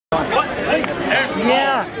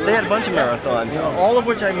Yeah, they had a bunch of marathons, all of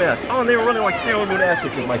which I missed. Oh, and they were running like Sailor Moon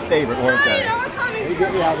Essex was my favorite, weren't they?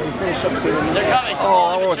 Yeah, they finished up Sailor Moon. They're coming.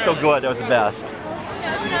 Oh, it was so good. That was the best.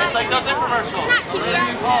 It's like those infomercials. The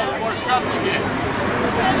more stuff you get.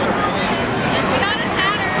 We got a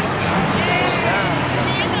Saturn.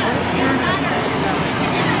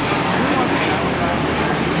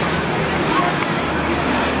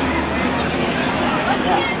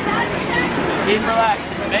 Keep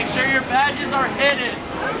relaxing. Make sure your badges are hidden.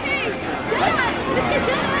 Okay. Jenna, Mr.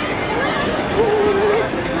 Jenna.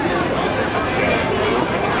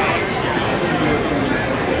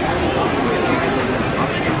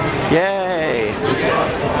 Yay!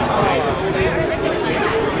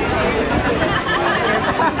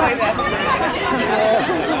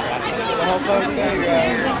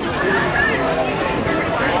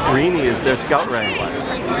 Greenie is their scout wrangler.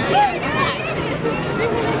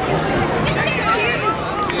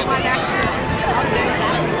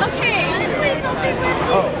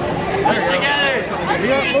 Let's together.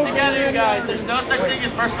 Let's together, you guys. There's no such thing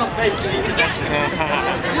as personal space in these conventions.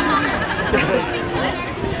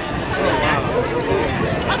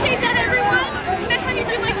 Okay, is that everyone? Can I have you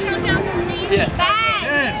do my countdowns for me? Yes. 10,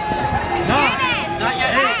 9, not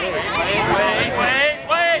yet.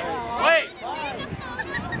 Wait.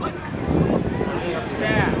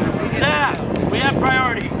 Staff. We have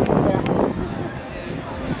priority.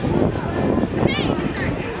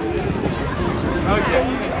 Okay.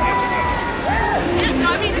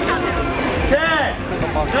 10,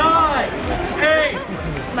 9, 8,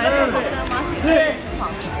 7, 6,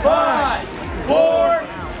 5, 4,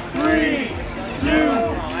 3, 2,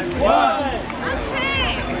 1.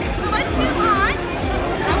 Okay, so let's move on.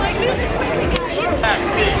 I'm like, move this quickly. Jesus Christ.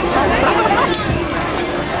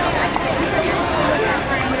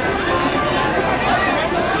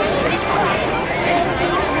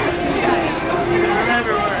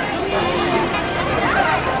 Remember where?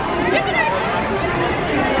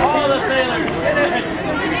 All the sailors.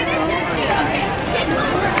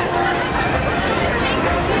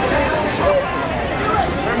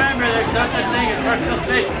 Remember, there's no such thing as personal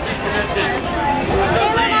space in these conventions. So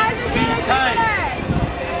please, be kind.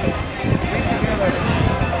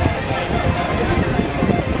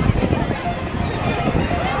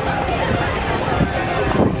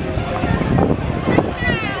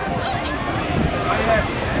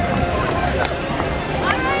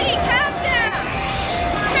 Alrighty, countdown.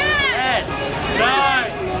 10,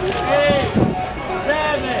 9, 8,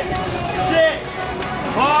 7, 6,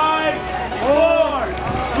 5, 4,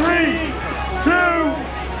 3, 2,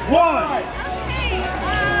 1. Okay,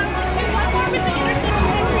 let's do one more with the intersection.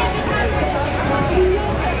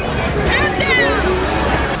 Countdown.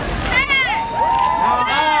 10,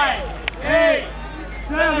 9, 8,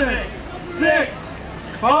 7, 6,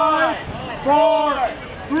 5, 4,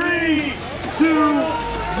 3, 2,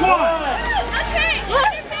 1. Okay,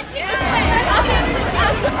 intersection.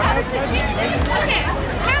 Okay,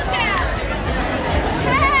 countdown.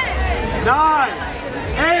 10, 9,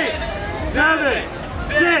 8, 7,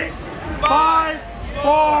 6, 5,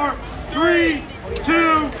 4, 3,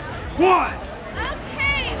 2, 1.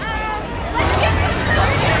 Okay, let's get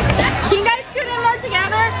started. Can you guys scoot in more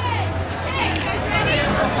together? Okay, you guys ready?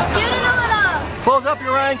 Scoot in a little. Close up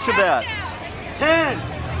your ranks a bit. 10,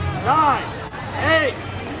 9, 8,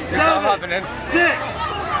 7, 6,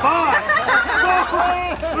 5,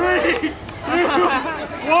 4, 3, 2,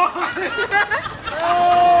 1.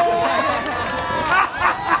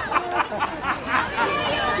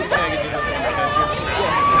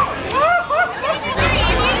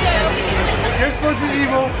 You're supposed to be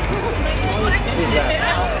evil.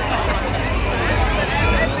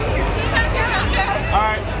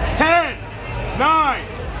 Alright, 10, 9,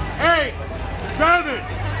 8, 7,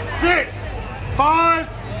 6, 5,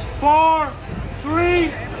 4,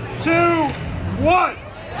 3, 2, 1.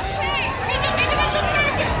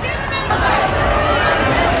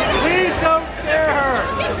 Please don't scare her.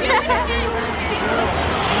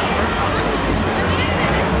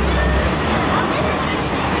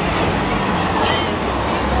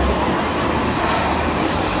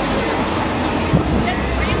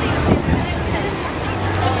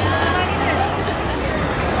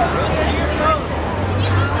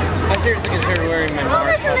 I seriously considered wearing my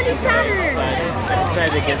Mars costume, but I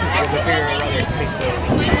decided against it because I figured I'd rather pick those.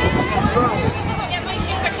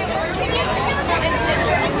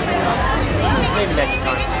 Maybe next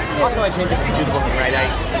time. Also, I changed it to shoes looking right. I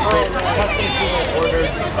custom shoes I ordered.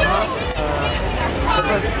 The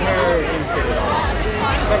first pair didn't fit at all.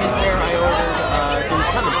 The second pair I ordered didn't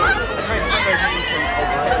come in. I tried to wear these from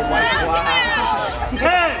overhead white.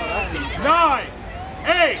 10, 9,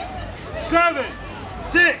 8, 7,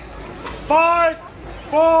 6, 5,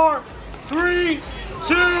 4, 3,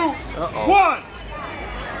 2, 1.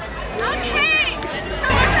 Okay.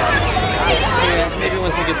 Yeah, maybe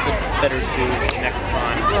once I get the better shoe next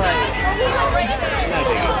time.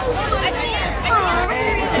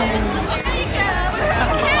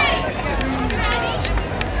 Okay,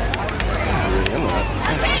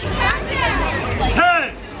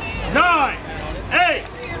 10, 9, 8,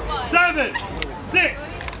 7, 6,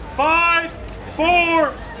 5,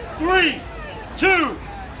 4, 3, 2,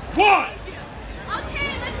 1.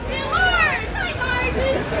 okay, let's do ours. Hi,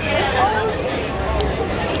 Marges.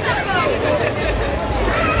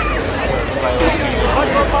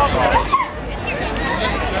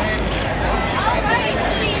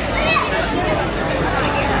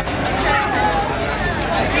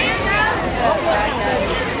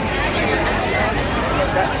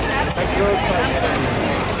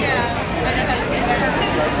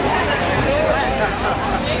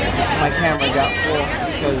 My camera got full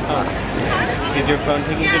because is your phone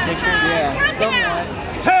taking good pictures? Yeah, somewhat.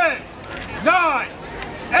 10, 9,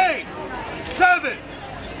 8, 7,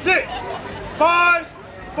 6, 5,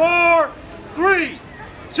 4, 3,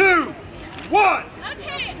 2, 1.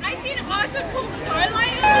 Okay, I see an awesome cool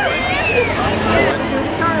starlight over there.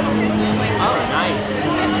 Oh, nice.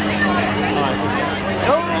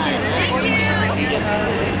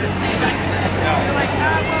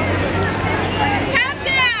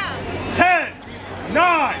 Countdown. 10,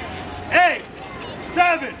 9, 8,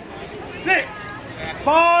 7, 6,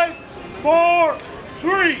 5, 4,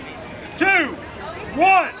 3, 2,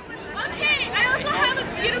 1. Okay, I also have a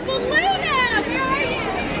beautiful Luna. Where are you?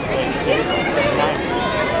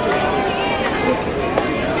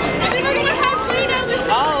 And then we're gonna have Luna with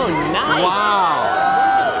some. Oh, nice. Wow.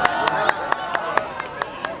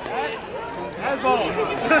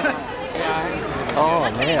 Oh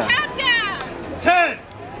Okay, man. countdown. 10,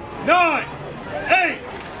 9, 8,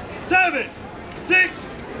 7,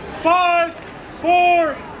 6, 5,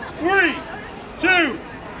 4, 3, 2,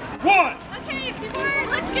 1. Okay, before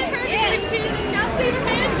let's get her to get into the Scout Saver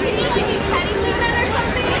Bands. Can you like petty leave that or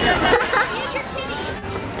something? She's your kitty.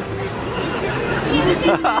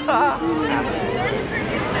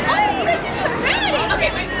 Oh, Princess Serenity. Okay,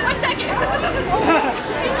 wait, 1 second. Do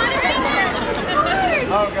you want her in there?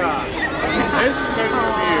 Oh God. This is good for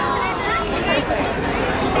you.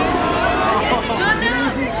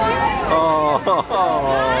 Oh,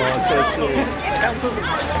 so sweet.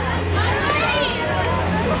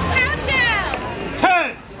 Countdown.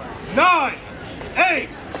 10, 9, 8,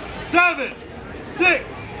 7, 6,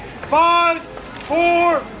 5,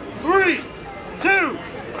 4, 3, 2,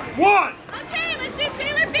 1. Okay, let's do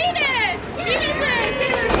Sailor Venus. Venus is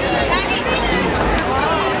Sailor Venus.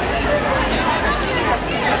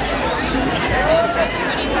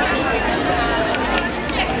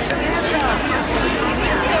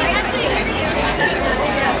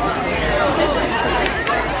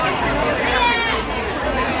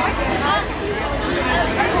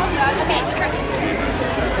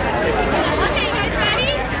 Okay, guys,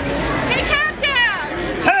 ready? Okay, countdown.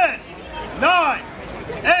 10, 9,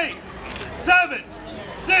 8, 7,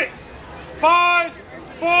 6, 5,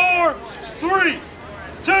 4, 3,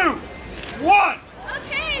 2, 1.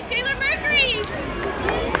 Okay, Sailor Mercury.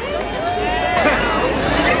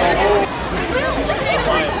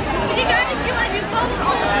 You guys, you want to do bubble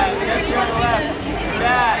balls?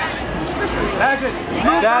 Badges.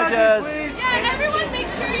 Badges. Yeah, everyone make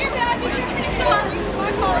sure you're back. Sorry, my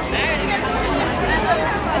apologies.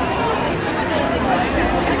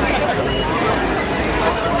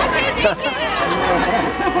 Okay, thank you.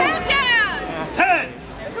 Countdown.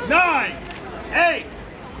 10, 9, 8,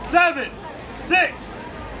 7, 6,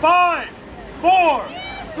 5, 4,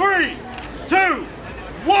 3, 2,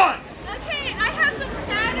 1. Okay, I have some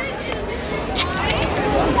Saturn and Mr. Slide.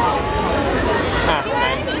 You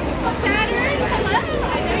guys, Saturn, hello.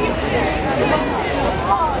 I know you're here.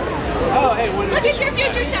 Oh, hey, what Look at your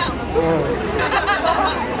future self.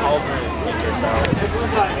 Alternate future self.